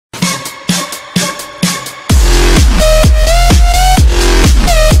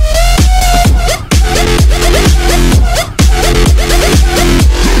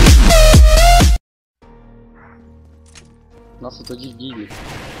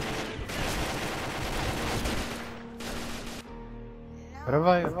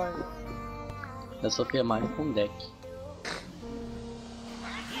Agora vai. Eu só fui Mario com deck.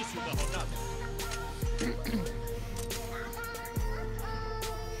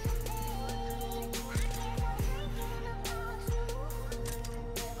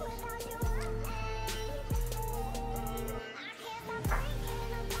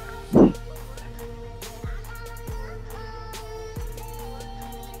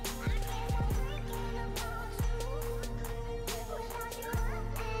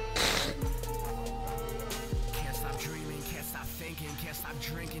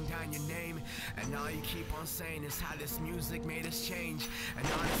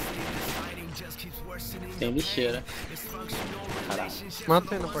 Tem lixeira. Caralho.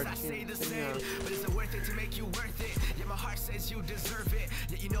 Mata aí na portinha.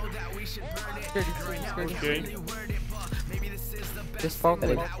 Respawn,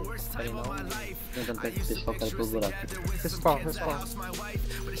 Peraí não. Tentando deixar o cara pelo buraco. Respawn.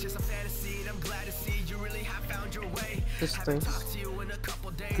 Resistente.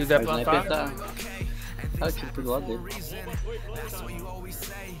 Se quiser Pode plantar. apertar. Ah, tipo do lado dele.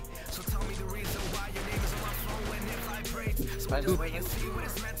 Vai, não.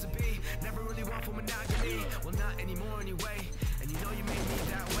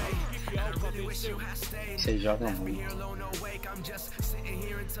 Você joga muito.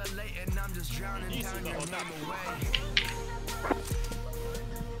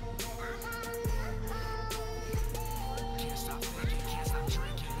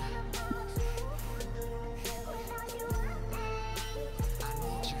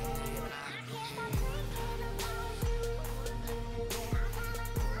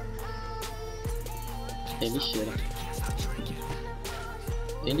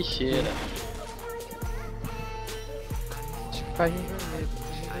 Tem lixeira. Cai em vermelho.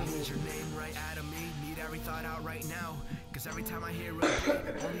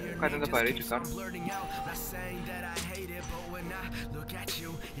 Cai dentro da parede, cara.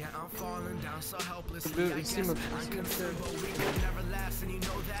 Subiu em cima. Se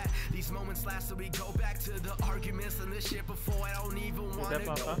quiser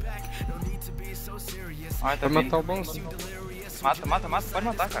plantar. Ai, tá Vai vindo. matar o bonzinho. Mata. Pode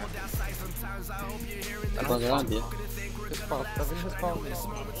matar, cara. Tá fazendo a B. Respawn. Tá vindo respawn.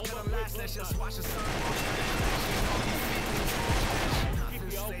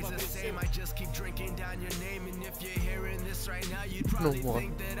 Não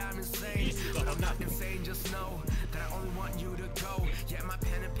morre.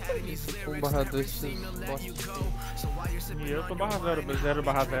 1/2 E eu tô barra 0, 0/0,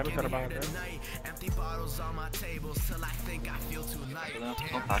 0/0. Tô dando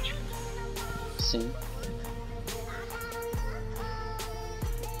função tática. Sim.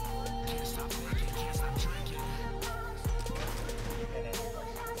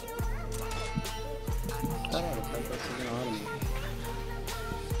 Caralho, o cara tá seguindo a hora, mano.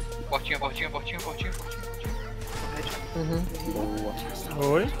 Portinha. Boa.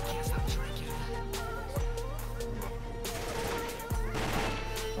 Oi?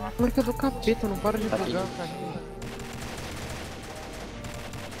 Marca do capeta, não para de Tá bugar, aqui. cara.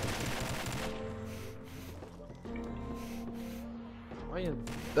 Olha,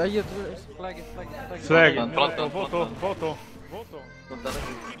 daí flag. Flag. Voltando. Voltou.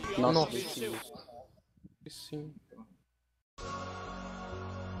 Nossa, Sim.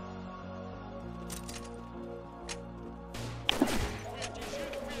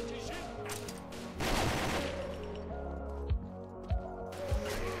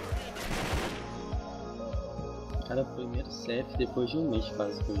 cara, primeiro CF depois de um mês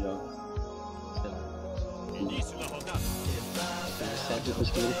quase que eu jogo. Sei lá. Primeiro CF depois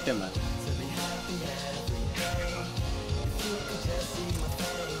que eu virei FEMAR.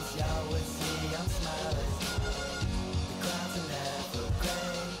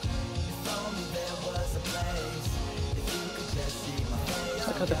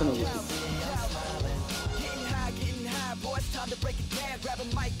 Só que eu tô com isso.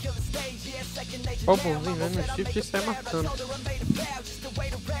 Ó, o bonzinho vem no shift e sai matando.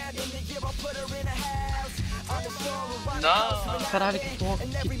 Não. Caralho, que toque,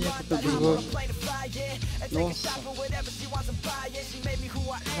 que teca que eu dei. Nossa.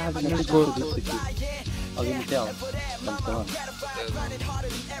 Caralho, não ligou disso aqui. Alguém me tem ela? Tá me falando?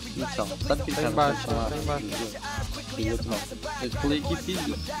 Então, sabe que Tá cara embaixo, vai chamar? tá embaixo. E outro não. Eu pulei aqui e fiz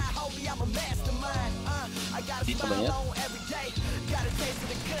isso. Tá banheiro?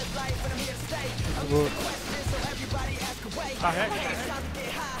 Carrega.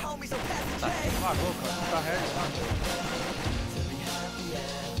 Apagou, cara. Carrega.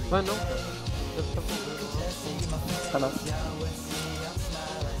 Vai não, cara. Deve estar bugando. Tá não.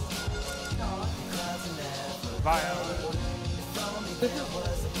 Vai,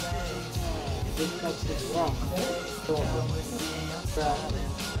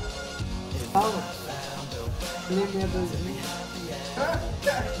 Fala. Lembra 2000.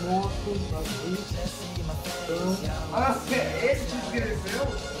 Moto, vazio. Nossa, ele te escreveu?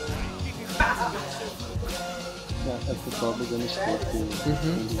 É porque eu tava bugando os corpos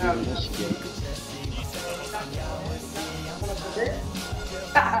na esquerda.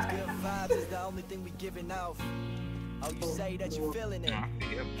 Oh, you say that you're feeling it.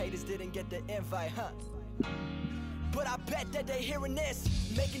 Haters didn't get the invite, huh? But I bet that they hearing this,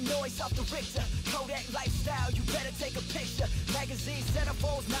 making noise off the Richter. Kodak lifestyle, you better take a picture. Magazine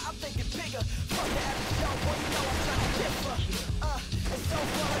centerfolds, now I'm thinking bigger. Fuck the average show, boy, you know I'm trying to differ. It's so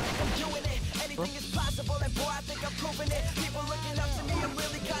far, I think I'm doing it. Anything is possible, and boy, I think I'm proving it. People looking up to me, I'm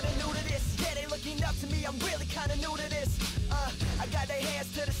really kinda new to this. Yeah, they looking up to me, I'm really kinda new to this. I got their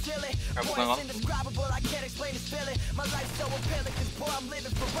hands to the ceiling. Boy, it's indescribable, I can't explain this feeling. My life's so appealing, cause boy, I'm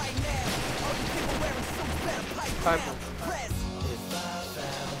living for right now. All you people wearing suits better pipe down. Press.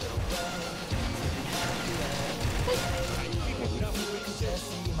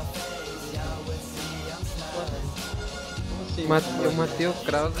 Eu matei o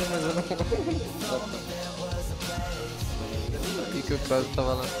Krause, mas eu não... Vi que o Krause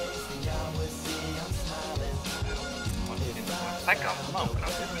tava lá. Sai, calma, não,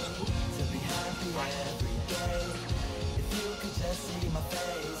 cara.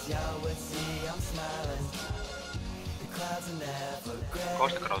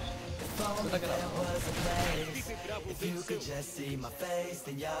 Costa, Krause.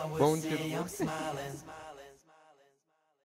 Bom dia.